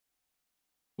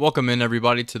Welcome in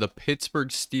everybody to the Pittsburgh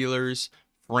Steelers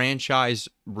franchise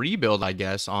rebuild, I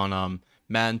guess, on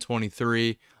Madden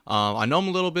 23. I know I'm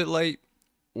a little bit late.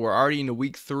 We're already into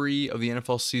week 3 of the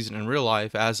NFL season in real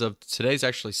life. As of today's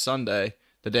actually Sunday.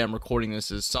 The day I'm recording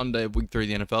this is Sunday of week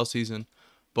 3 of the NFL season.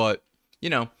 But,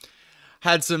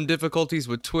 had some difficulties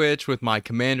with Twitch, with my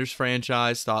Commanders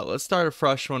franchise. Thought, let's start a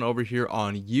fresh one over here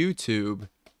on YouTube.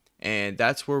 And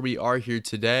that's where we are here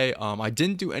today. I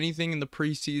didn't do anything in the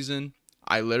preseason.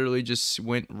 I literally just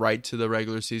went right to the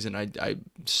regular season. I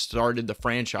started the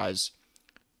franchise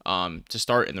to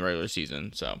start in the regular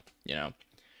season. So,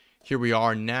 here we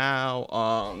are now.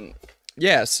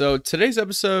 So today's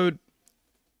episode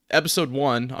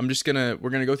 1, we're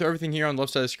gonna go through everything here on the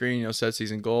left side of the screen, set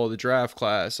season goal, the draft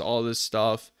class, all this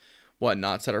stuff,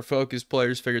 whatnot. Set our focus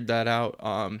players, figured that out.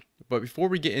 But before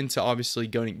we get into obviously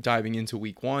diving into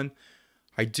week 1,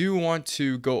 I do want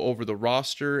to go over the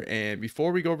roster, and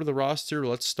before we go over the roster,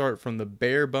 let's start from the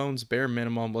bare bones, bare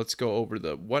minimum. Let's go over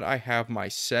what I have my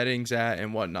settings at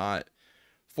and whatnot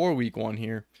for week 1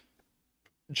 here.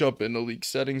 Jump into league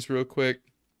settings real quick.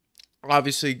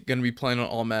 Obviously, going to be playing on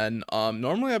all Madden.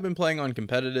 Normally, I've been playing on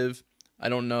competitive. I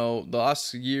don't know. The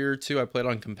last year or two, I played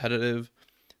on competitive,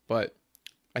 but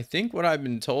I think what I've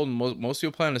been told, most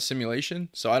people play on a simulation.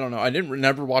 So I don't know. I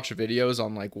never watch videos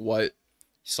on like what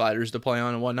sliders to play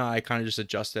on and whatnot. I kind of just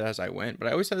adjusted as I went, but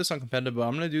I always had this on competitive, but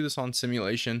I'm going to do this on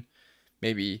simulation.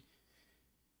 Maybe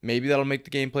that'll make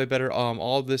the gameplay better.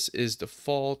 All of this is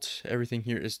default. Everything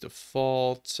here is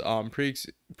default.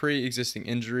 Pre-existing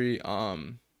injury.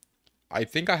 I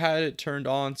think I had it turned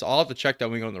on, so I'll have to check that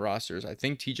when we go on the rosters. I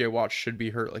think TJ Watt should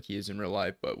be hurt like he is in real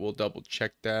life, but we'll double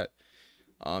check that.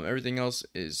 Everything else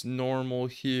is normal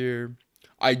here.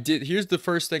 Here's the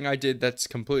first thing I did that's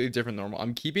completely different than normal.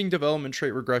 I'm keeping development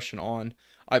trait regression on.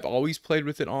 I've always played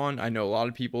with it on. I know a lot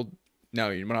of people, now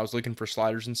when I was looking for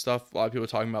sliders and stuff, a lot of people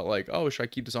talking about like, oh, should I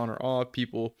keep this on or off?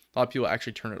 A lot of people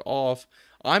actually turn it off.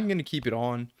 I'm going to keep it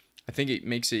on. I think it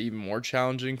makes it even more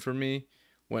challenging for me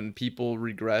when people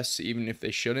regress, even if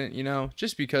they shouldn't,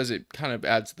 just because it kind of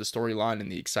adds to the storyline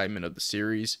and the excitement of the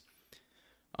series.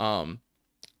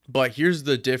 But here's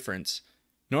the difference.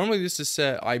 Normally this is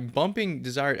set, I'm bumping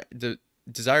desired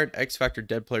X Factor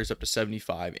dead players up to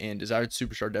 75 and desired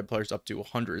Superstar dead players up to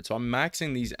 100. So I'm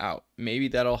maxing these out. Maybe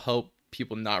that'll help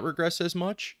people not regress as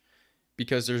much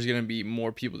because there's going to be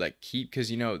more people that keep, because,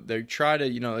 they try to,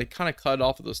 they kind of cut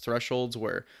off of those thresholds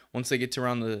where once they get to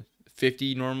around the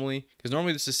 50 normally, because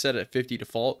normally this is set at 50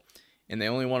 default and they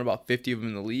only want about 50 of them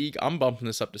in the league. I'm bumping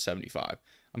this up to 75.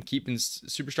 I'm keeping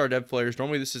Superstar dead players.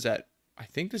 Normally this is at, I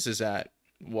think this is at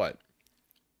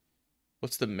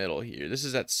what's the middle here? This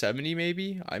is at 70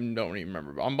 maybe? I don't even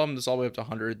remember. But I'm bumping this all the way up to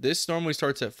 100. This normally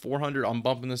starts at 400. I'm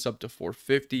bumping this up to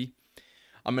 450.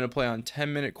 I'm going to play on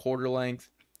 10-minute quarter length.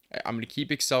 I'm going to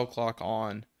keep Excel clock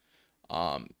on.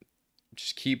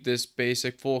 Just keep this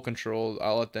basic full control.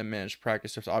 I'll let them manage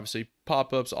practice stuff. Obviously,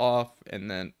 pop-ups off, and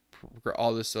then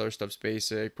all this other stuff's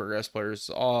basic. Progress players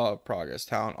off. Progress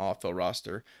talent off. Fill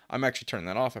roster. I'm actually turning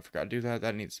that off. I forgot to do that.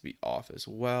 That needs to be off as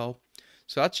well.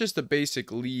 So that's just the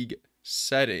basic league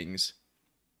settings.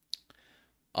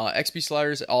 XP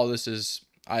sliders, all this is,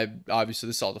 obviously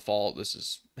this is all default.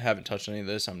 Haven't touched any of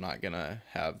this. I'm not gonna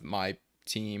have my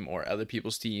team or other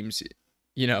people's teams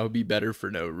be better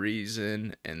for no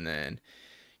reason. And then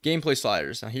gameplay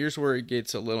sliders. Now here's where it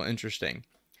gets a little interesting.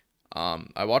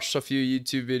 I watched a few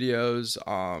YouTube videos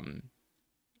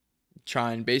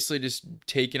trying, basically just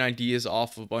taking ideas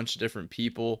off of a bunch of different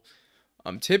people.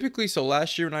 Typically, so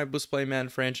last year when I was playing Madden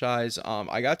franchise,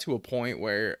 I got to a point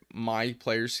where my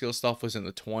player skill stuff was in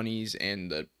the 20s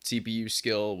and the CPU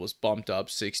skill was bumped up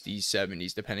 60s,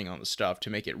 70s, depending on the stuff,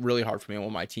 to make it really hard for me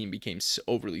when my team became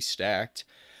overly stacked.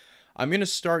 I'm going to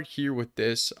start here with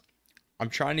this.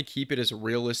 I'm trying to keep it as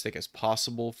realistic as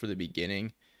possible for the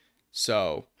beginning.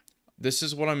 So this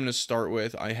is what I'm going to start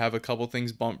with. I have a couple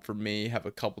things bumped for me, have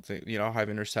a couple things, I have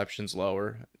interceptions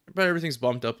lower, but everything's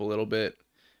bumped up a little bit.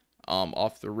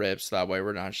 Off the rips, that way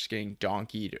we're not just getting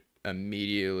donkeyed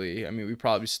immediately. I mean, we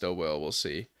probably still will, we'll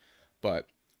see. But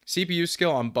CPU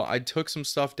skill, I took some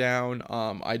stuff down.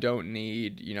 I don't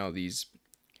need, these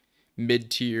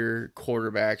mid-tier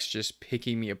quarterbacks just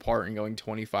picking me apart and going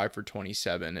 25 for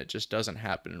 27. It just doesn't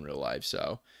happen in real life.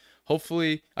 So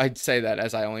hopefully, I'd say that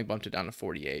as I only bumped it down to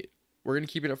 48. We're going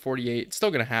to keep it at 48. It's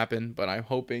still going to happen, but I'm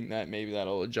hoping that maybe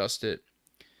that'll adjust it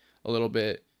a little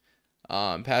bit.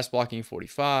 Pass blocking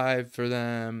 45 for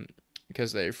them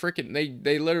because they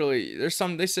literally,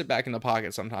 they sit back in the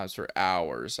pocket sometimes for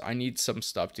hours. I need some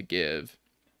stuff to give.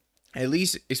 At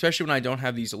least, especially when I don't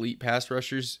have these elite pass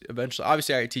rushers eventually.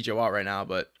 Obviously, I got TJ Watt right now,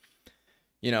 but,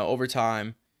 over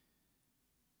time,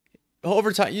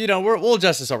 over time, we'll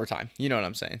adjust this over time. You know what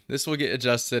I'm saying? This will get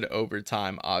adjusted over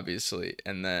time, obviously,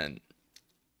 and then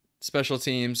special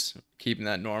teams, keeping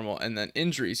that normal, and then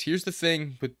injuries. Here's the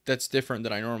thing that's different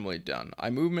than I normally done.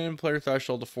 I move minimum player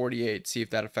threshold to 48, see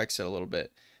if that affects it a little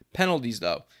bit. Penalties,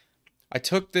 though. I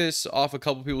took this off a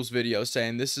couple people's videos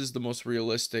saying this is the most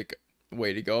realistic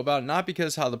way to go about it. Not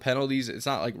because how the penalties, it's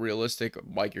not like realistic,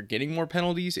 like you're getting more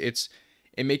penalties. It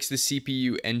makes the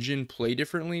CPU engine play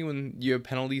differently when you have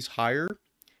penalties higher.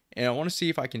 And I want to see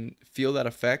if I can feel that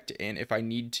effect, and if I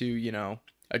need to,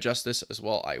 adjust this as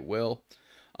well, I will.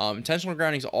 Intentional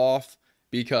grounding's off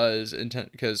because,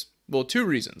 well, two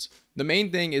reasons. The main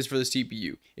thing is for the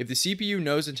CPU. If the CPU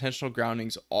knows intentional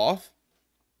grounding's off,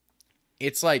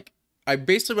 it's like,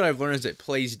 basically what I've learned is it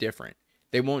plays different.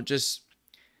 I don't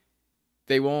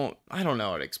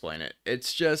know how to explain it.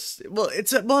 It's just, we'll have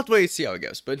to wait and see how it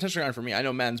goes. But intentional grounding for me, I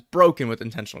know Madden's broken with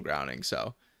intentional grounding.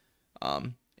 So,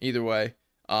 either way,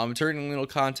 turning little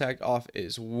contact off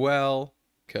as well,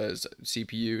 because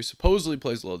CPU supposedly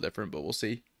plays a little different, but we'll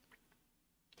see.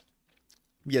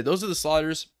 Yeah, those are the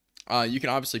sliders. You can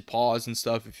obviously pause and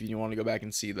stuff if you want to go back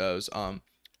and see those.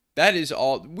 That is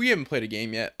all. We haven't played a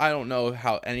game yet. I don't know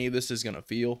how any of this is going to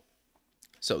feel.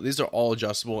 So these are all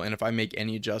adjustable, and if I make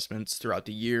any adjustments throughout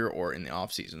the year or in the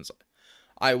off seasons,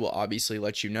 I will obviously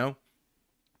let you know.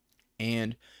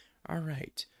 And all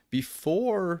right,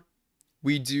 before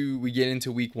we get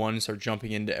into week 1 and start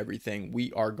jumping into everything,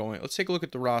 let's take a look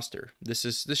at the roster. This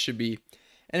should be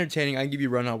entertaining. I can give you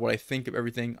a rundown of what I think of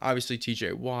everything. Obviously,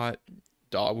 TJ Watt,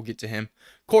 we'll get to him.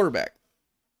 Quarterback.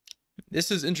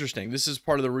 This is interesting. This is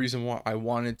part of the reason why I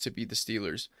wanted to be the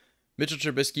Steelers. Mitchell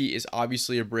Trubisky is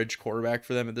obviously a bridge quarterback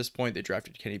for them at this point. They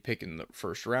drafted Kenny Pickett in the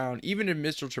first round. Even if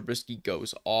Mitchell Trubisky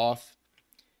goes off,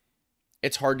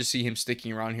 it's hard to see him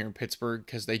sticking around here in Pittsburgh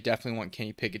because they definitely want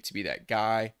Kenny Pickett to be that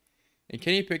guy. And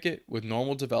Kenny Pickett, with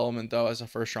normal development, though, as a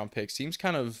first-round pick, seems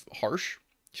kind of harsh,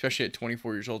 especially at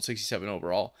 24 years old, 67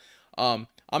 overall. I'm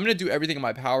going to do everything in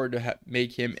my power to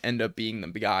make him end up being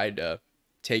the guy to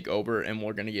take over, and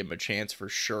we're going to give him a chance for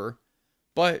sure.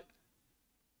 But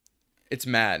it's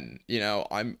Madden,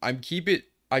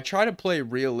 I try to play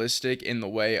realistic in the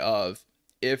way of,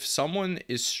 if someone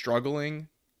is struggling,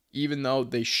 even though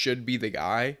they should be the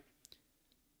guy,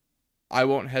 I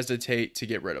won't hesitate to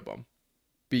get rid of them,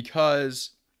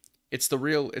 because it's the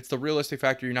realistic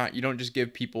factor. You don't just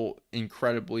give people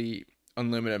incredibly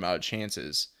unlimited amount of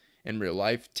chances in real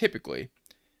life, typically.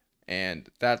 And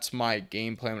that's my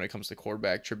game plan when it comes to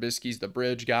quarterback. Trubisky's the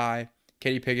bridge guy.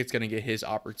 Kenny Pickett's going to get his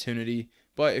opportunity.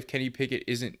 But if Kenny Pickett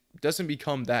doesn't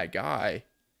become that guy,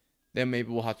 then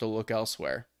maybe we'll have to look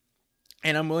elsewhere.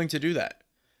 And I'm willing to do that.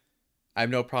 I have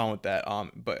no problem with that.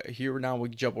 But here now we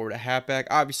can jump over to halfback.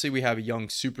 Obviously, we have a young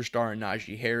superstar in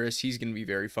Najee Harris. He's going to be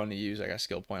very fun to use. I got a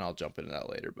skill point. I'll jump into that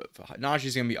later. But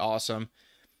Najee's going to be awesome.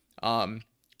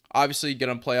 Obviously,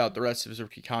 going to play out the rest of his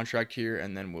rookie contract here,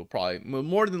 and then we'll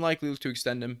more than likely look to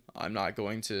extend him. I'm not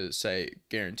going to say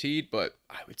guaranteed, but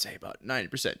I would say about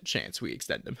 90% chance we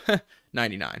extend him.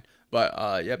 99.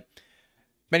 But, yep.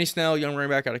 Benny Snell, young running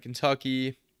back out of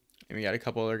Kentucky. And we got a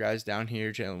couple other guys down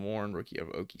here. Jalen Warren, rookie of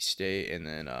Okie State. And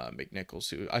then McNichols,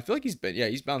 who I feel like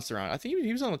he's bounced around. I think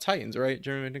he was on the Titans, right?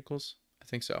 Jeremy McNichols? I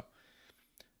think so.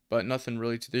 But nothing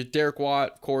really to do. Derek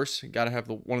Watt, of course, got to have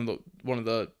one of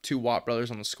the 2 Watt brothers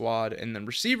on the squad. And then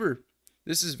receiver,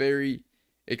 this is very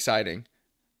exciting.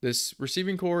 This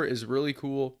receiving core is really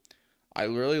cool. I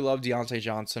really love Deontay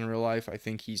Johnson in real life. I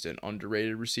think he's an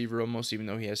underrated receiver almost, even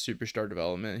though he has superstar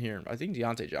development here. I think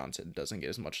Deontay Johnson doesn't get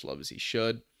as much love as he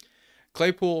should.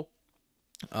 Claypool,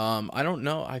 I don't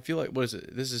know. I feel like,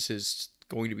 this is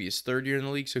going to be his 3rd year in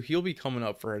the league, so he'll be coming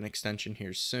up for an extension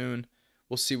here soon.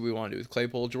 We'll see what we want to do with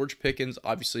Claypool. George Pickens,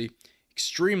 obviously,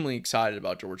 extremely excited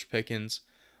about George Pickens.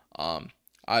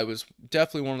 I was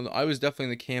definitely in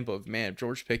the camp of, man, if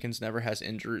George Pickens never has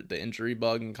the injury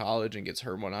bug in college and gets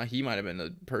hurt and whatnot, he might have been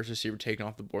the first receiver taken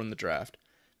off the board in the draft.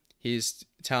 His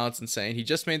talent's insane. He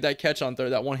just made that catch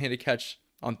that one-handed catch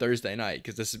on Thursday night,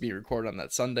 because this is being recorded on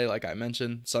that Sunday, like I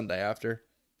mentioned, Sunday after.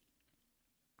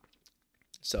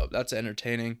 So that's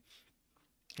entertaining.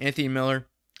 Anthony Miller,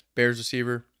 Bears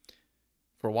receiver.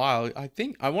 For a while, I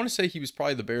want to say he was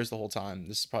probably the Bears the whole time.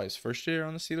 This is probably his first year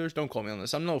on the Steelers. Don't quote me on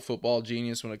this. I'm no football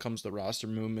genius when it comes to roster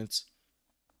movements.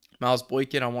 Miles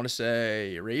Boykin, I want to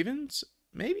say Ravens,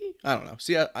 maybe? I don't know.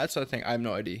 See, that's the thing. I have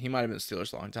no idea. He might have been the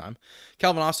Steelers a long time.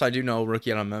 Calvin Austin, I do know,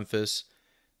 rookie out of Memphis.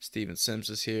 Steven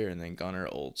Sims is here, and then Gunnar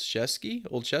Olszewski.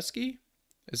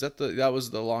 That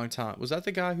was the long time. Was that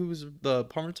the guy who was the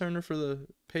punt returner for the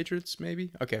Patriots,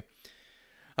 maybe? Okay.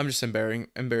 I'm just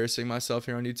embarrassing myself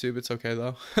here on YouTube. It's okay,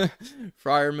 though.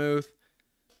 Freiermuth.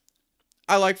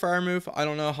 I like Freiermuth. I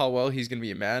don't know how well he's going to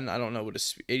be in Madden. I don't know what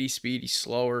his 80 speed. He's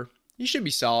slower. He should be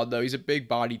solid, though. He's a big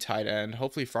body tight end.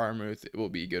 Hopefully, Freiermuth will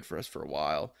be good for us for a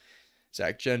while.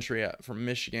 Zach Gentry from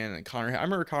Michigan and Connor. I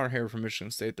remember Connor Hayward from Michigan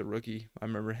State, the rookie. I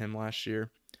remember him last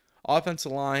year.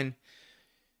 Offensive line.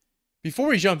 Before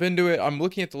we jump into it, I'm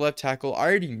looking at the left tackle. I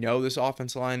already know this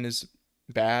offensive line is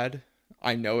bad.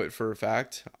 I know it for a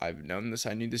fact. I've known this.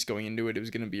 I knew this going into it. It was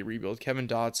going to be a rebuild. Kevin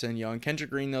Dotson, young. Kendrick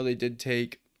Green, though, they did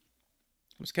take.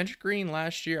 Was Kendrick Green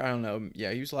last year? I don't know.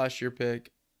 Yeah, he was last year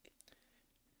pick.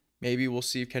 Maybe we'll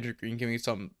see if Kendrick Green can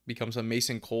become some.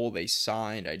 Mason Cole they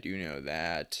signed. I do know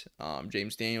that.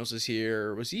 James Daniels is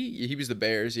here. Was he? He was the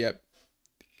Bears. Yep.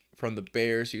 From the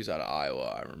Bears. He was out of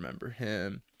Iowa. I remember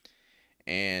him.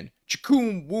 And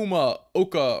Chukwuma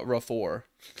Okafor.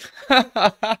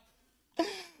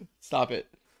 Stop it.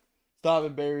 Stop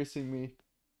embarrassing me.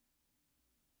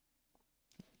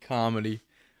 Comedy.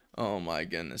 Oh my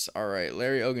goodness. All right.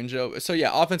 Larry Ogunjobi. So yeah,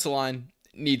 offensive line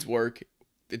needs work.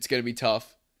 It's going to be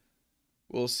tough.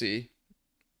 We'll see.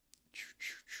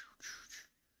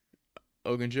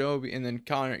 Ogunjobi and then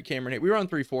Cameron Hayward. We were on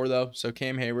 3-4 though. So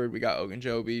Cam Hayward, we got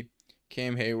Ogunjobi,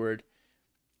 Cam Hayward.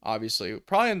 Obviously,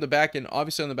 probably on the back end.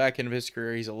 Obviously, on the back end of his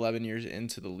career, he's 11 years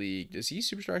into the league. Is he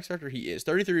Superstar X Factor? He is.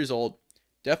 33 years old.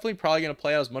 Definitely probably going to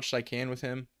play out as much as I can with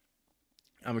him.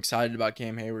 I'm excited about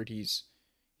Cam Hayward. He's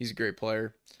a great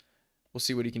player. We'll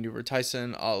see what he can do for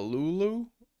Tyson Alulu.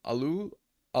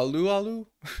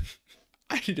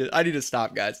 I need to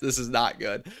stop, guys. This is not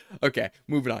good. Okay,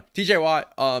 moving on. TJ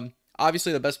Watt,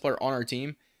 obviously the best player on our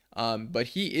team, but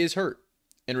he is hurt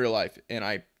in real life, and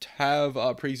I have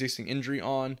a pre-existing injury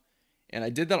on, and I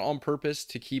did that on purpose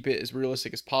to keep it as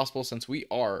realistic as possible since we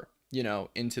are,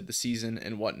 into the season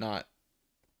and whatnot.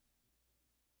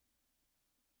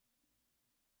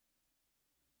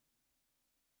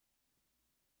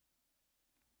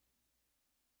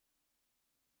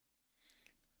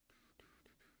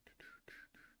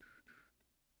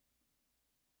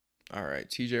 All right,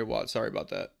 TJ Watt. Sorry about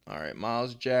that. All right,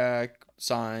 Miles Jack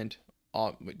signed.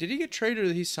 Did he get traded or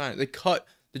did he sign? The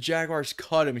Jaguars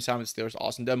cut him. He signed with the Steelers.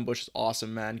 Awesome. Devin Bush is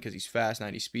awesome, man, because he's fast,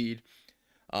 90 speed.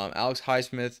 Alex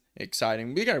Highsmith,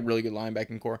 exciting. We got a really good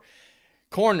linebacking core.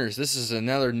 Corners. This is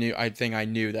another new thing I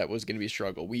knew that was going to be a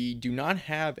struggle. We do not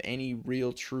have any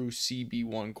real true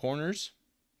CB1 corners,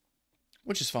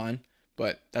 which is fine.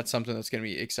 But that's something that's going to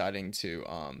be exciting to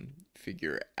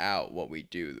figure out what we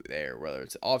do there, whether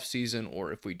it's off season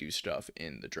or if we do stuff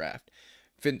in the draft.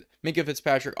 Minkah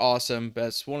Fitzpatrick, awesome.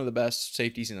 One of the best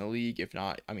safeties in the league. If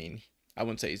not, I mean, I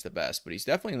wouldn't say he's the best, but he's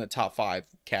definitely in the top 5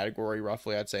 category,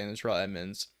 roughly, I'd say, in this. Terrell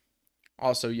Edmonds,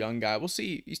 also young guy. We'll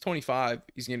see. He's 25.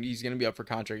 He's gonna be up for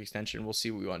contract extension. We'll see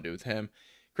what we want to do with him.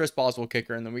 Chris Boswell,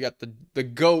 kicker, and then we got the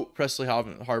GOAT, Presley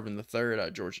Harvin III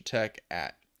at Georgia Tech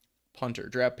at punter.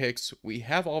 Draft picks. We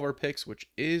have all of our picks, which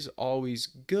is always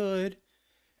good.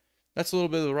 That's a little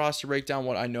bit of the roster breakdown,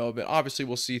 what I know of it. Obviously,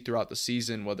 we'll see throughout the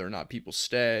season whether or not people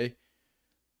stay,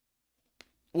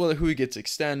 who gets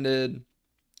extended,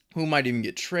 who might even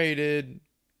get traded.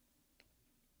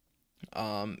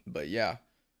 But yeah,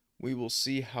 we will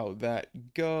see how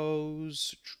that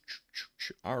goes.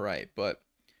 All right, but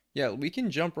yeah, we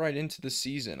can jump right into the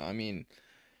season. I mean,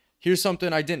 here's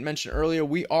something I didn't mention earlier.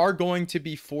 We are going to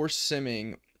be force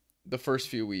simming the first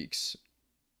few weeks.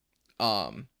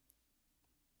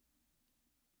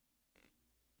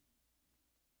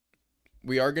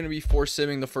 We are going to be force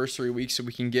simming the first 3 weeks so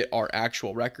we can get our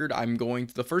actual record.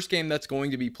 The first game that's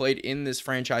going to be played in this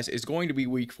franchise is going to be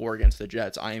week 4 against the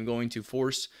Jets. I am going to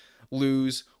force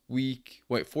win week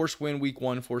 1,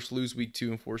 force lose week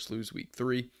 2, and force lose week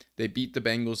 3. They beat the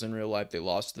Bengals in real life. They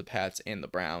lost to the Pats and the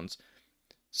Browns.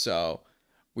 So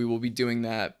we will be doing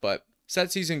that. But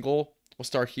set season goal, we'll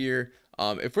start here.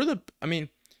 Here's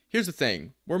the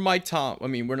thing. We're not Mike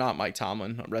Tomlin. We're not Mike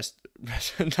Tomlin.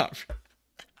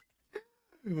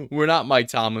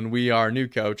 We are new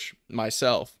coach,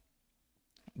 myself.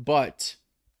 But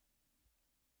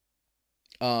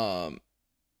we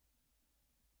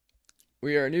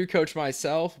are a new coach,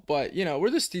 myself. But we're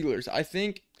the Steelers. I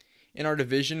think in our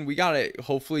division, we gotta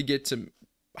hopefully get to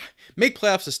make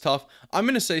playoffs is tough. I'm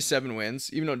gonna say 7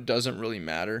 wins, even though it doesn't really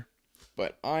matter.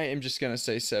 But I am just gonna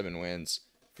say 7 wins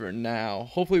for now.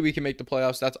 Hopefully we can make the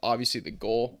playoffs. That's obviously the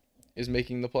goal, is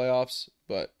making the playoffs.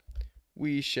 But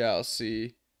we shall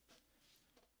see.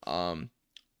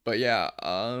 But yeah,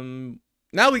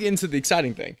 now we get into the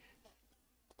exciting thing.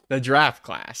 The draft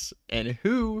class. And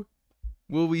who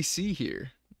will we see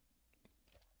here?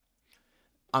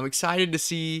 I'm excited to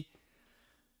see.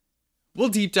 We'll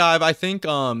deep dive, I think,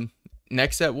 one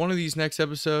of these next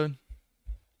episode.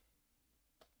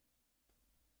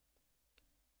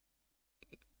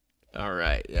 All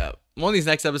right, yeah. One of these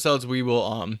next episodes, we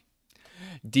will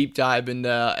deep dive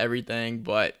into everything,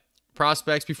 but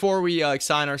prospects. Before we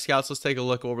sign our scouts, let's take a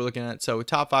look at what we're looking at. So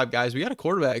top 5 guys, we got a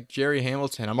quarterback, Jerry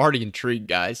Hamilton. I'm already intrigued,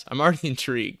 guys. I'm already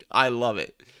intrigued. I love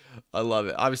it. I love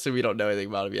it. Obviously, we don't know anything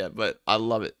about him yet, but I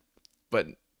love it. But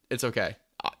it's okay.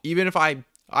 Even if I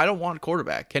don't want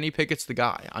quarterback, Kenny Pickett's the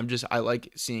guy. I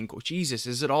like seeing. Jesus,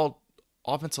 is it all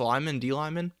offensive linemen, D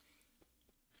linemen?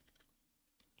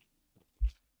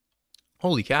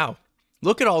 Holy cow!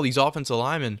 Look at all these offensive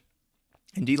linemen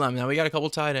and D linemen. Now we got a couple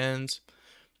tight ends.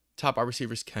 Top wide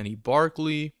receivers, Kenny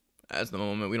Barkley. As the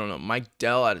moment, we don't know. Mike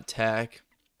Dell at attack.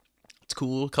 It's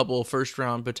cool. A couple of first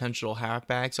round potential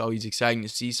halfbacks. Always exciting to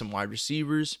see some wide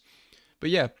receivers. But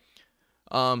yeah,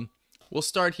 we'll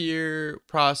start here.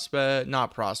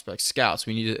 Not prospects, scouts.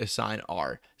 We need to assign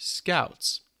our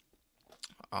scouts.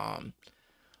 I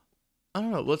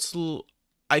don't know.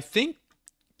 I think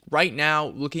right now,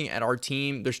 looking at our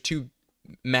team, there's 2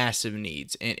 massive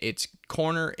needs, and it's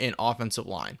corner and offensive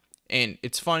line. And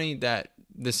it's funny that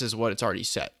this is what it's already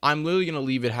set. I'm literally going to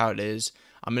leave it how it is.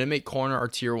 I'm going to make corner our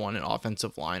tier 1 and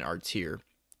offensive line our tier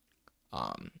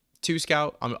 2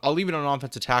 scout. I'll leave it on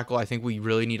offensive tackle. I think we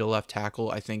really need a left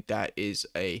tackle. I think that is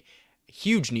a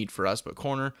huge need for us. But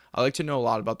corner, I like to know a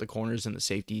lot about the corners and the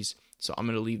safeties. So I'm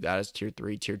going to leave that as tier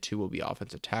 3. Tier 2 will be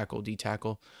offensive tackle, D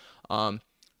tackle.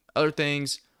 Other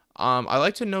things, I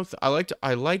like to know.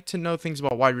 I like to know things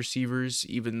about wide receivers,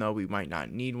 even though we might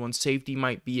not need one. Safety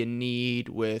might be a need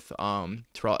with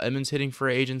Terrell Edmonds hitting for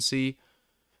agency.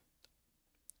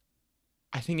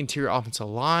 I think interior offensive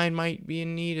line might be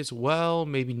in need as well.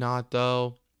 Maybe not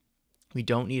though. We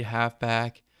don't need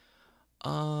halfback.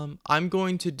 I'm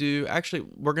going to do. Actually,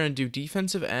 we're going to do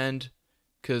defensive end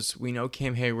because we know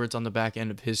Cam Hayward's on the back end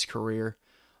of his career.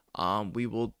 We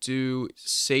will do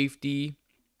safety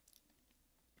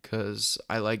because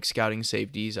I like scouting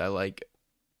safeties. I like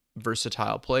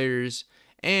versatile players.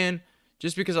 And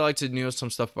just because I like to know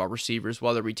some stuff about receivers,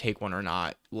 whether we take one or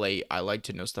not late, I like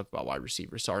to know stuff about wide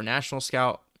receivers. So our national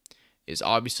scout is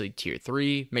obviously tier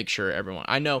 3. Make sure everyone,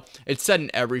 I know it's said in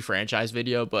every franchise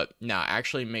video, but nah,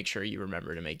 actually make sure you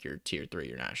remember to make your tier 3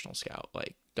 your national scout.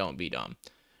 Like, don't be dumb.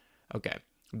 Okay.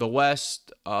 The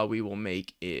West, we will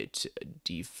make it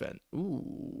defense.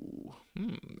 Ooh.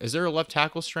 Is there a left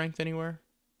tackle strength anywhere?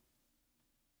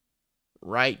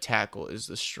 Right tackle is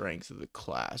the strength of the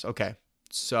class. Okay.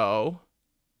 So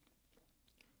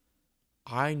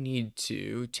I need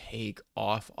to take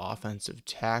off offensive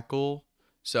tackle.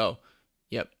 So,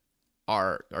 yep.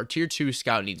 Our tier 2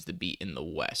 scout needs to be in the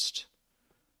West.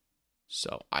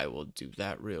 So I will do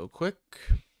that real quick.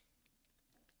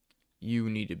 You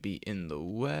need to be in the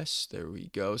West. There we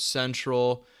go.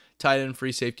 Central, tight end,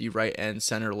 free safety, right end,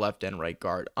 center, left end, right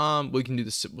guard. We can do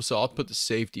this. So I'll put the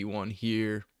safety one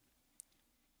here.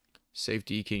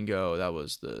 Safety can go. That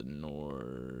was the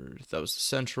north. That was the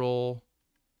central.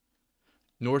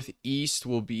 Northeast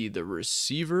will be the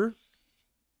receiver.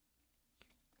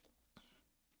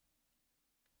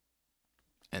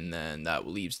 And then that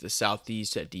leaves the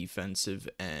southeast at defensive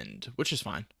end, which is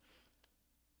fine.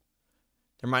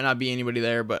 There might not be anybody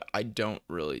there, but it doesn't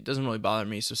really bother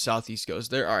me. So southeast goes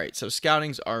there. All right, so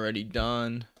scouting's already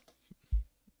done.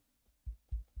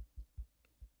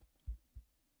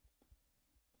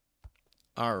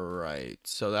 All right,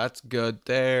 so that's good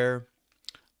there.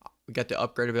 We got the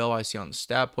upgrade available. I see on the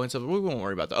stat points of it. We won't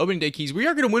worry about the opening day keys. We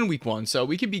are going to win week 1, so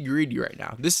we can be greedy right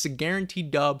now. This is a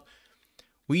guaranteed dub.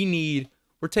 We're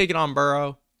taking on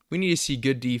Burrow. We need to see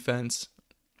good defense.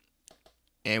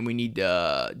 And we need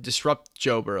to disrupt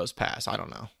Joe Burrow's pass. I don't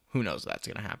know. Who knows if that's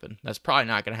going to happen. That's probably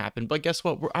not going to happen. But guess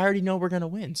what? I already know we're going to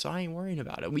win, so I ain't worrying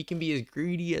about it. We can be as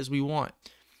greedy as we want.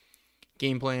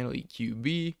 Game plan, elite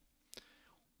QB.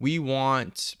 We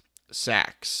want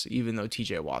sacks, even though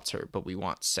TJ Watt's hurt, but we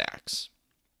want sacks.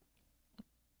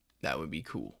 That would be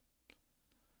cool.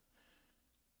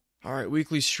 All right,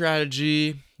 weekly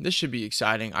strategy. This should be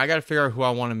exciting. I got to figure out who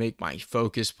I want to make my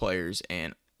focus players,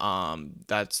 and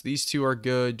these 2 are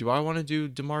good. Do I want to do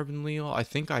DeMarvin Leal? I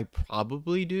think I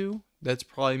probably do. That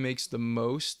probably makes the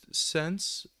most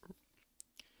sense.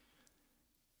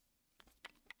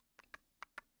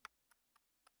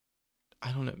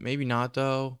 I don't know. Maybe not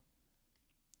though.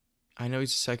 I know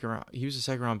he's a second round. He was a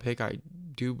second round pick, I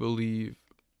do believe.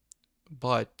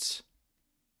 But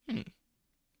in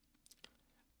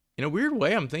a weird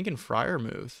way, I'm thinking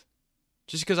Freiermuth.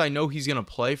 Just because I know he's going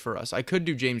to play for us. I could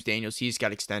do James Daniels. He just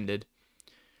got extended.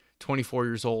 24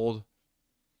 years old.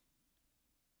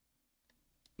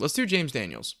 Let's do James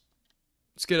Daniels.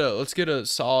 Let's get a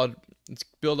solid. Let's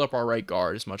build up our right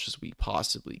guard as much as we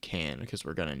possibly can because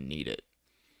we're going to need it.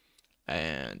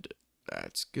 And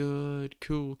that's good.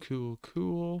 Cool, cool,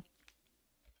 cool.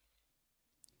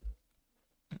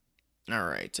 All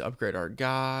right, to upgrade our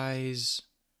guys.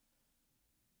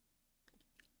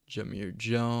 Jameer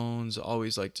Jones,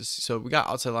 always like to see. So we got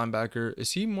outside linebacker.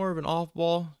 Is he more of an off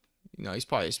ball? No, he's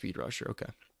probably a speed rusher.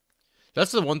 Okay.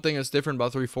 That's the one thing that's different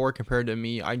about 3-4 compared to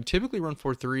me. I typically run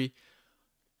 4-3,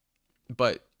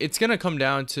 but it's going to come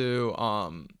down to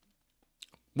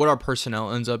what our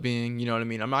personnel ends up being. You know what I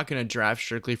mean? I'm not going to draft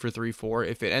strictly for 3-4.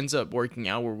 If it ends up working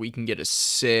out where we can get a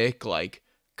sick, like,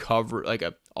 cover, like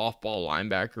a off ball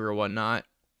linebacker or whatnot,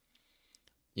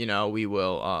 you know,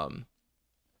 we'll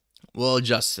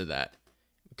adjust to that.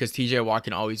 Because TJ Watt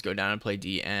can always go down and play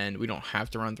D end. We don't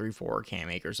have to run 3-4 Cam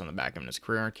Akers on the back end of his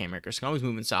career. Cam Akers can always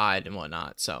move inside and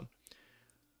whatnot. So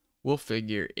we'll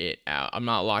figure it out. I'm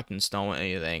not locked in stone with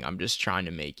anything. I'm just trying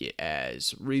to make it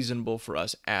as reasonable for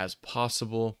us as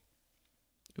possible.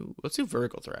 Ooh, let's do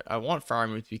vertical threat. I want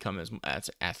Fireman to become as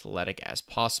athletic as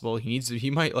possible.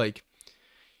 He might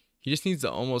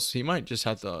just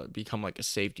have to become like a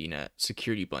safety net,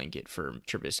 security blanket for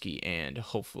Trubisky and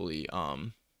hopefully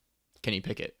Kenny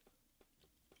Pickett.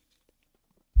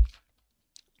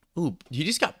 Ooh, he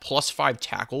just got +5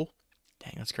 tackle.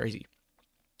 Dang, that's crazy.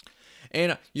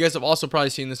 And you guys have also probably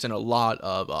seen this in a lot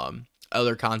of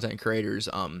other content creators'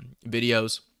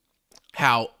 videos.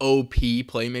 How OP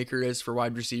playmaker is for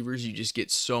wide receivers. You just get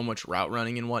so much route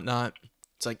running and whatnot.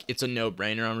 It's a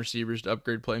no-brainer on receivers to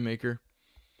upgrade playmaker.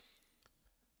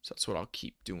 So that's what I'll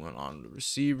keep doing on the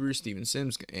receivers. Steven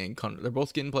Sims and Connor, they're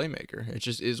both getting playmaker. It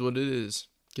just is what it is.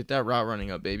 Get that route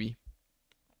running up, baby.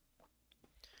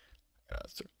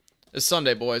 It's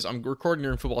Sunday, boys. I'm recording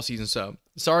during football season, so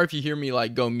sorry if you hear me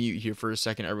like go mute here for a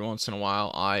second every once in a while.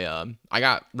 I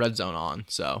got red zone on,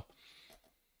 so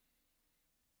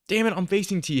damn it, I'm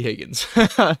facing T. Higgins.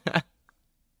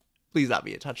 Please not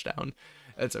be a touchdown.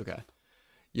 That's okay.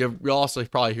 You'll also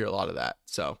probably hear a lot of that.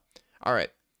 So, all right.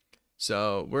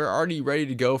 So we're already ready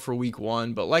to go for week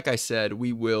 1, but like I said,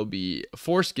 we will be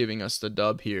force giving us the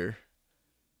dub here.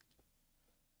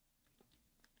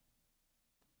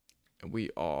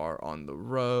 We are on the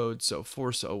road, so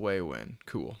force away win.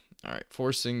 Cool. All right,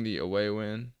 forcing the away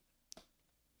win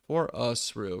for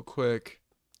us real quick,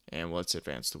 and let's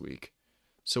advance the week.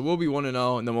 So we'll be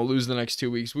 1-0, and then we'll lose the next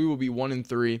 2 weeks. We will be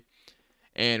 1-3,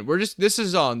 and this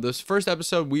is on this first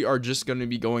episode. We are just going to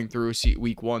be going through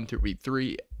week 1 through week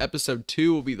 3. Episode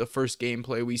 2 will be the first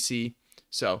gameplay we see.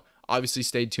 So obviously,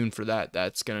 stay tuned for that.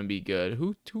 That's going to be good.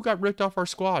 Who got ripped off our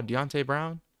squad? Deontay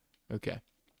Brown. Okay,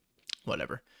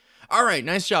 whatever. All right,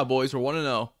 nice job, boys. We're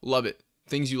 1-0. Love it.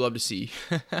 Things you love to see.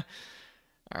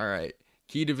 All right,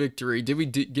 key to victory. Did we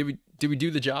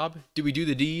do the job? Did we do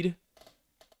the deed?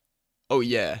 Oh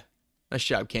yeah, nice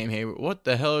job, Cam Hayward. What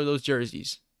the hell are those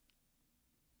jerseys?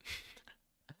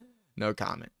 No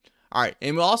comment. All right,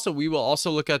 and we will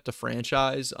also look at the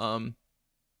franchise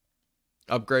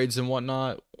upgrades and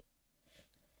whatnot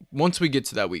once we get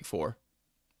to that week 4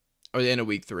 or the end of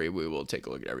week 3. We will take a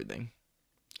look at everything.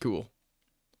 Cool.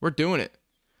 We're doing it.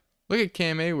 Look at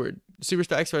Cam Hayward. Super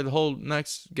stacks for the whole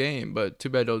next game, but too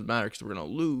bad it doesn't matter because we're going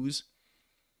to lose.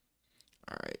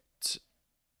 All right.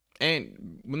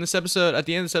 And when this episode, at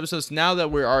the end of this episode, now that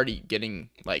we're already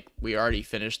getting, we already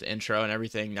finished the intro and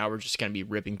everything, now we're just going to be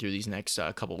ripping through these next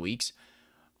couple weeks.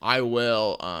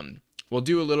 We'll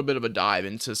do a little bit of a dive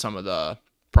into some of the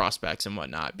prospects and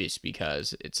whatnot, just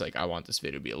because it's I want this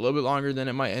video to be a little bit longer than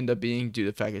it might end up being due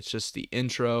to the fact it's just the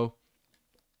intro.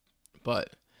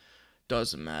 But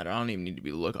doesn't matter. I don't even need to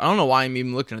be looking. I don't know why I'm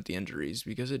even looking at the injuries,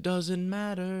 because it doesn't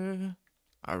matter.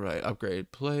 All right,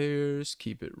 upgrade players.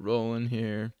 Keep it rolling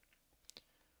here.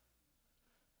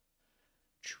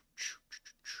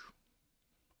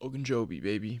 Ogunjobi,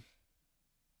 baby.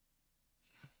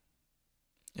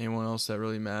 Anyone else that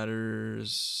really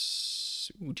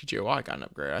matters? Ooh, TJ Watt got an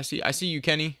upgrade. I see you,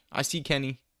 Kenny. I see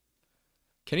Kenny.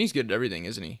 Kenny's good at everything,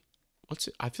 isn't he?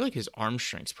 I feel like his arm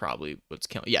strength's probably what's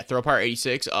killing. Yeah, throw power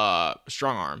 86.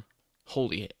 Strong arm.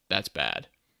 Holy, that's bad.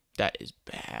 That is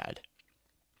bad.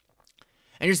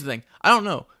 And here's the thing. I don't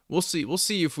know. We'll see. We'll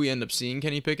see if we end up seeing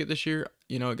Kenny Pickett this year.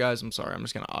 You know what, guys? I'm sorry. I'm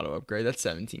just gonna auto upgrade. That's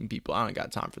 17 people. I don't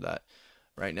got time for that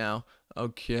right now.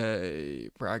 Okay.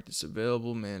 Practice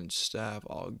available. Manage staff.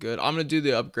 All good. I'm gonna do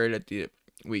the upgrade at the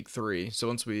week 3. So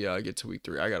once we get to week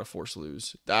 3, I gotta force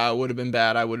lose. That would have been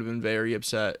bad. I would have been very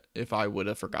upset if I would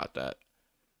have forgot that.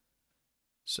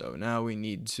 So now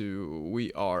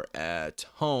we are at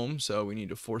home, so we need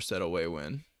to force that away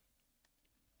win.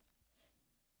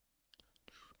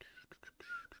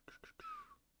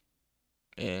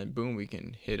 And boom, we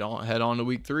can head on to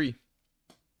week 3.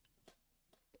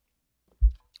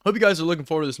 Hope you guys are looking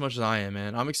forward to this as much as I am,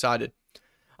 man. I'm excited.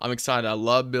 I'm excited. I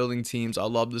love building teams. I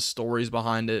love the stories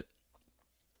behind it.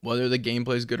 Whether the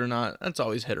gameplay is good or not, that's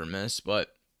always hit or miss, but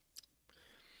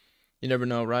you never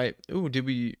know, right? Ooh,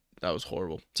 that was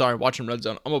horrible. Sorry, watching Red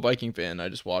Zone. I'm a Viking fan. I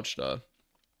just watched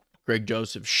Greg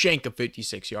Joseph shank a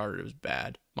 56-yarder. It was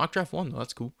bad. Mock draft 1, though.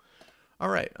 That's cool. All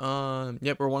right.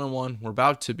 Yep, we're 1-1. We're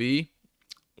about to be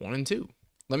 1-2.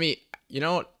 You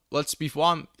know what? Before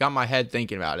I got my head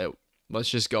thinking about it, let's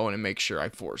just go in and make sure I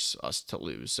force us to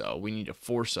lose. So we need to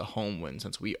force a home win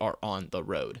since we are on the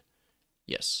road.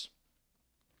 Yes.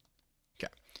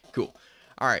 Okay, cool.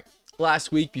 All right.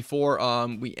 Last week before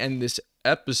we end this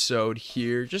episode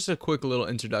here, just a quick little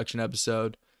introduction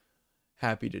episode.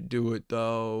 Happy to do it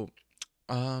though.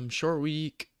 Short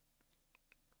week.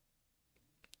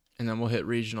 And then we'll hit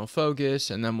regional focus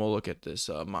and then we'll look at this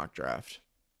mock draft.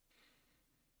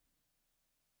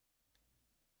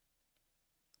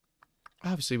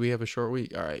 Obviously we have a short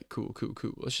week. All right, cool.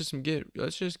 Let's just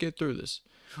get through this.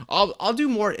 I'll do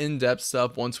more in-depth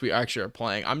stuff once we actually are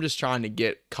playing. I'm just trying to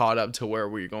get caught up to where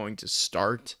we're going to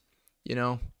start,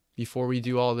 before we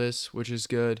do all this, which is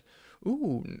good.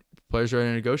 Ooh, players ready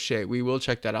to negotiate. We will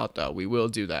check that out though. We will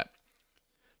do that.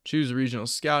 Choose a regional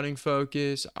scouting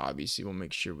focus. Obviously, we'll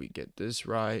make sure we get this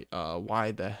right.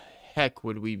 Why the heck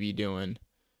would we be doing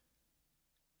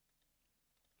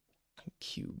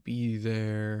QB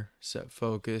there? Set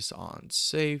focus on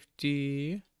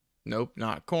safety. Nope,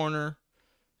 not corner.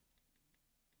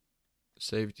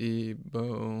 Safety,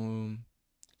 boom.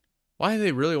 Why do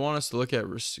they really want us to look at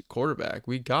quarterback?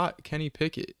 We got Kenny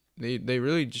Pickett. They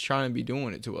really just trying to be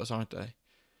doing it to us, aren't they?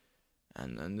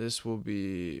 And then this will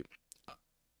be...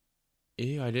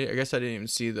 I guess I didn't even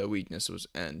see the weakness was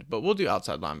end. But we'll do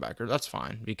outside linebacker. That's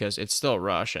fine because it's still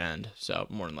rush end. So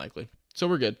more than likely. So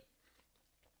we're good.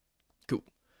 Cool.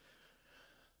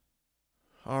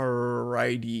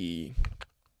 Alrighty.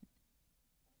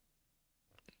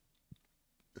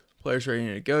 Players ready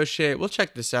to negotiate. We'll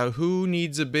check this out. Who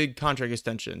needs a big contract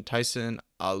extension? Tyson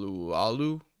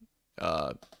Alu?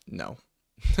 No.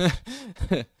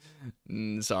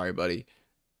 Sorry, buddy.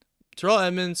 Terrell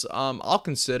Edmonds, I'll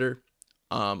consider.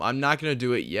 I'm not going to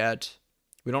do it yet.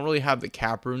 We don't really have the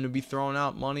cap room to be throwing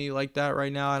out money like that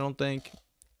right now, I don't think.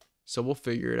 So we'll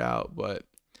figure it out, but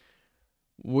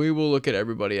we will look at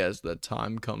everybody as the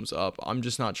time comes up. I'm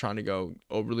just not trying to go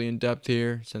overly in depth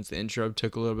here since the intro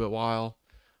took a little bit while.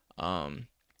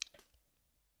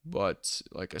 But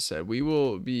like I said, we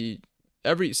will be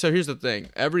so here's the thing.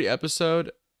 Every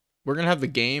episode, we're going to have the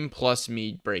game plus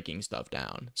me breaking stuff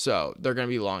down. So they're going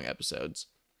to be long episodes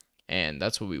and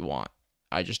that's what we want.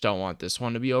 I just don't want this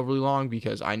one to be overly long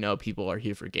because I know people are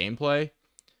here for gameplay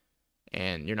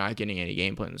and you're not getting any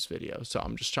gameplay in this video. So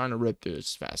I'm just trying to rip through this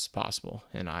as fast as possible.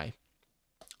 And I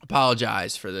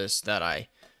apologize for this that I,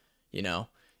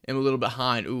 am a little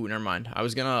behind. Ooh, never mind. I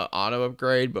was going to auto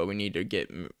upgrade, but we need to get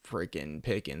freaking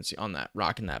Pickens on that,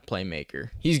 rocking that playmaker.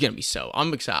 He's going to be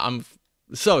I'm excited. I'm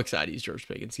so excited he's George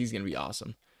Pickens. He's going to be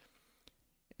awesome.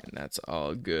 And that's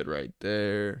all good right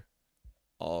there.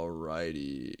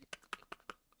 Alrighty.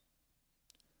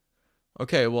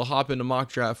 Okay, we'll hop into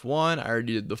mock draft 1. I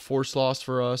already did the force loss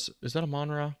for us. Is that a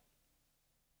Monroe?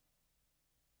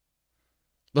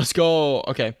 Let's go.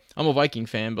 Okay, I'm a Viking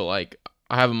fan, but I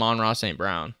have a Monroe St.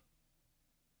 Brown.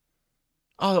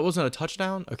 Oh, that wasn't a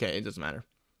touchdown? Okay, it doesn't matter.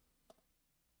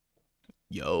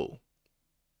 Yo.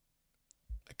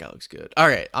 That guy looks good. All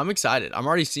right, I'm excited. I'm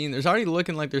already seeing, there's already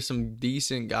looking like there's some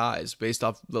decent guys based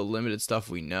off the limited stuff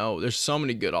we know. There's so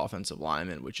many good offensive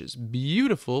linemen, which is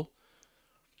beautiful.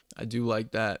 I do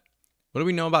like that. What do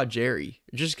we know about Jerry?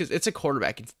 Just because it's a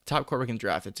quarterback. It's top quarterback in the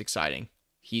draft. It's exciting.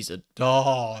 He's a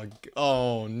dog.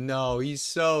 Oh, no. He's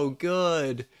so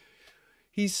good.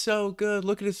 He's so good.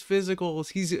 Look at his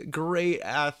physicals. He's a great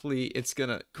athlete. It's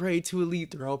grade 2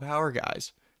 elite throw power,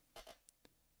 guys.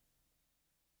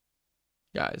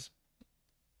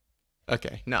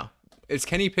 Okay, no. It's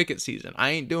Kenny Pickett season. I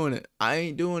ain't doing it. I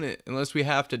ain't doing it unless we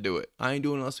have to do it. I ain't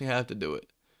doing it unless we have to do it.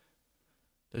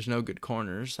 There's no good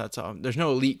corners. That's all. There's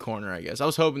no elite corner, I guess. I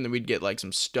was hoping that we'd get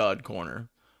some stud corner.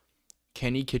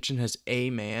 Kenny Kitchen has a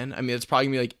man. I mean, it's probably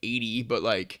gonna be 80, but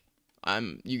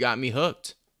you got me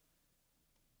hooked.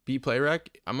 B play rec.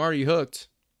 I'm already hooked.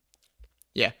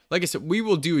 Yeah, like I said, we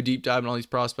will do a deep dive on all these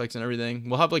prospects and everything.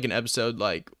 We'll have an episode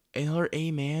another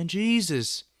a man.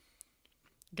 Jesus,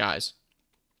 guys,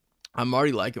 I'm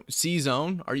already liking C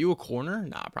zone. Are you a corner?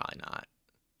 Nah, probably not.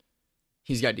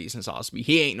 He's got decent sauce speed.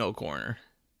 He ain't no corner.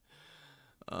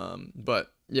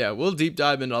 But yeah, we'll deep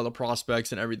dive into all the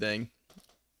prospects and everything,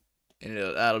 and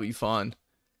that'll be fun.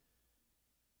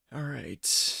 All right.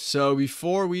 So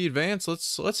before we advance,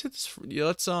 let's hit this.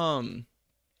 Yeah,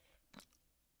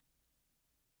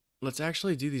 let's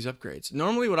actually do these upgrades.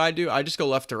 Normally, what I do, I just go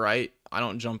left to right. I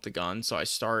don't jump the gun, so I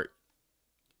start.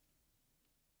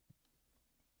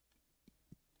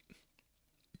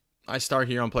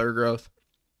 Here on player growth,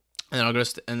 and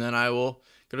then I will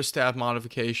go to staff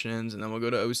modifications, and then we'll go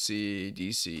to OC,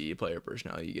 DC, player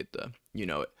personnel. You get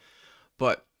it.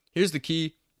 But here's the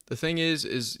key. The thing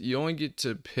is you only get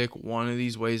to pick one of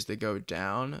these ways to go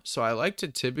down. So I like to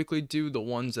typically do the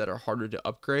ones that are harder to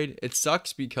upgrade. It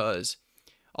sucks because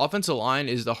offensive line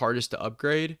is the hardest to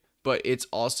upgrade, but it's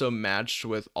also matched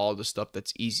with all the stuff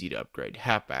that's easy to upgrade.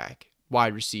 Halfback,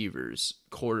 wide receivers,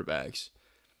 quarterbacks.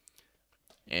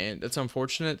 And that's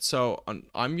unfortunate. So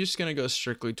I'm just going to go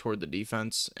strictly toward the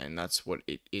defense, and that's what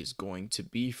it is going to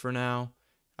be for now.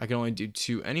 I can only do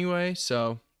 2 anyway,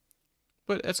 so,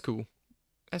 but that's cool.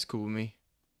 That's cool with me.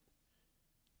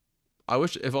 I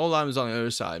wish if O-line was on the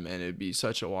other side, man, it'd be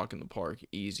such a walk in the park,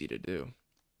 easy to do.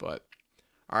 But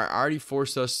I already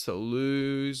forced us to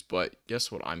lose, but guess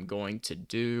what I'm going to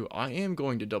do? I am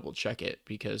going to double check it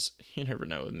because you never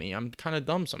know with me. I'm kind of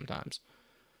dumb sometimes.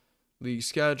 League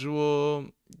schedule.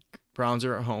 Browns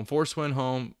are at home. Force win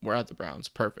home. We're at the Browns.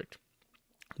 Perfect.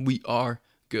 We are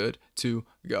good to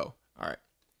go. All right.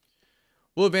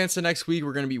 We'll advance to next week.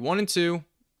 We're going to be 1-2.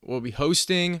 We'll be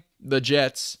hosting the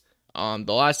Jets. The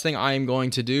last thing I am going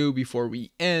to do before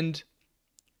we end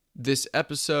this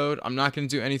episode, I'm not going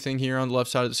to do anything here on the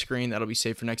left side of the screen. That'll be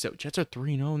safe for next episode. Jets are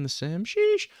 3-0 in the sim.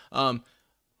 Sheesh. I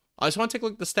just want to take a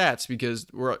look at the stats because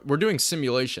we're doing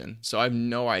simulation, so I have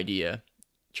no idea.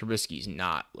 Trubisky's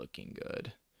not looking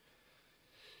good.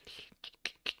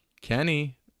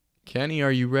 Kenny,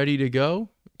 are you ready to go?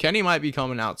 Kenny might be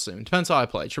coming out soon. Depends how I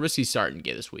play. Trubisky's starting to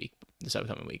get this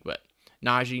upcoming week, but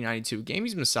Najee, 92. Game,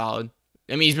 he's been solid.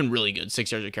 I mean, he's been really good.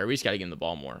 6 yards of carry. We just got to give him the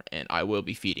ball more, and I will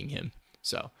be feeding him.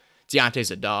 So,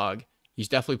 Deontay's a dog. He's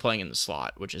definitely playing in the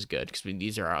slot, which is good because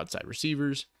these are our outside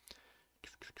receivers.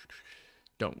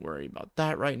 Don't worry about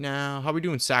that right now. How are we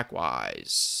doing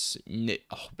sack-wise?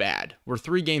 Oh, bad. We're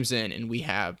 3 games in, and we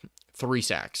have 3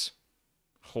 sacks.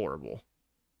 Horrible.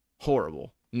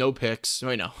 No picks.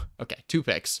 Wait, no. Okay, 2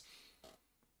 picks.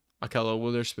 Akello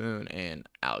Witherspoon and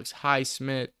Alex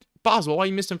Highsmith. Boswell, why are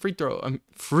you missing free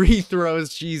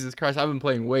throws? Jesus Christ, I've been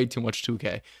playing way too much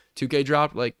 2K. 2K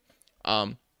dropped like,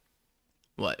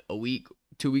 what,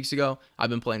 2 weeks ago?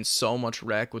 I've been playing so much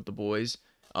rec with the boys.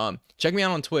 Check me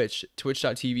out on Twitch,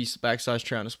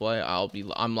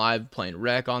 twitch.tv/TreyOnDisplay. I'm live playing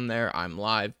rec on there. I'm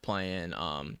live playing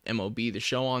MOB the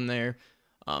show on there.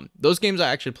 Those games I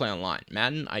actually play online.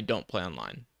 Madden, I don't play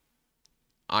online.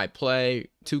 I play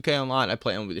 2K online. I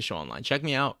play MOB the show online. Check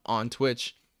me out on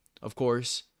Twitch, of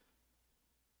course,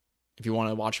 if you want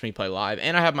to watch me play live.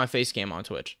 And I have my face cam on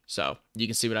Twitch, so you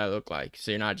can see what I look like.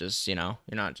 So you're not just, you're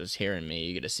not just hearing me.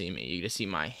 You get to see me. You get to see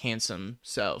my handsome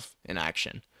self in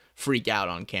action. Freak out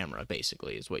on camera,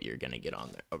 basically, is what you're going to get on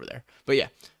there over there. But yeah,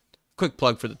 quick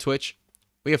plug for the Twitch.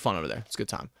 We have fun over there. It's a good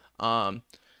time.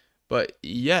 But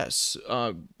yes,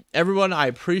 everyone, I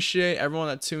appreciate everyone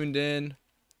that tuned in.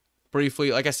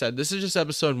 Briefly, like I said, this is just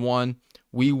episode 1.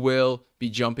 We will be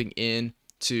jumping in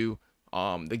to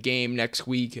the game next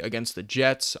week against the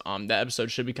Jets. That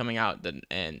episode should be coming out,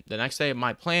 and the next day,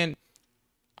 my plan,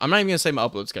 I'm not even going to say my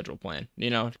upload schedule plan,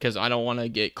 because I don't want to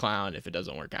get clowned if it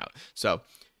doesn't work out. So,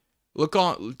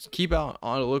 keep out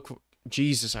on a look.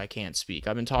 Jesus, I can't speak.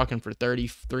 I've been talking for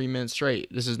 33 minutes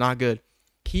straight. This is not good.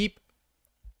 Keep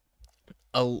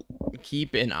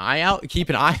an eye out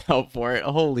for it.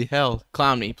 Holy hell.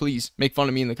 Clown me, please. Make fun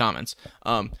of me in the comments.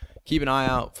 Keep an eye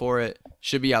out for it.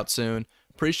 Should be out soon.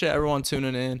 Appreciate everyone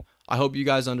tuning in. I hope you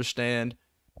guys understand,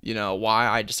 why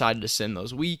I decided to send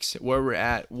those weeks, where we're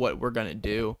at, what we're going to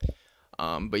do.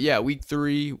 But yeah, week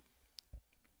 3,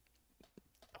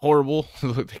 horrible.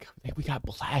 We got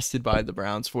blasted by the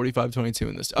Browns, 45-22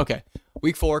 in this. Okay,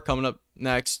 week 4 coming up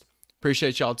next.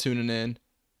 Appreciate y'all tuning in.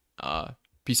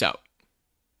 Peace out.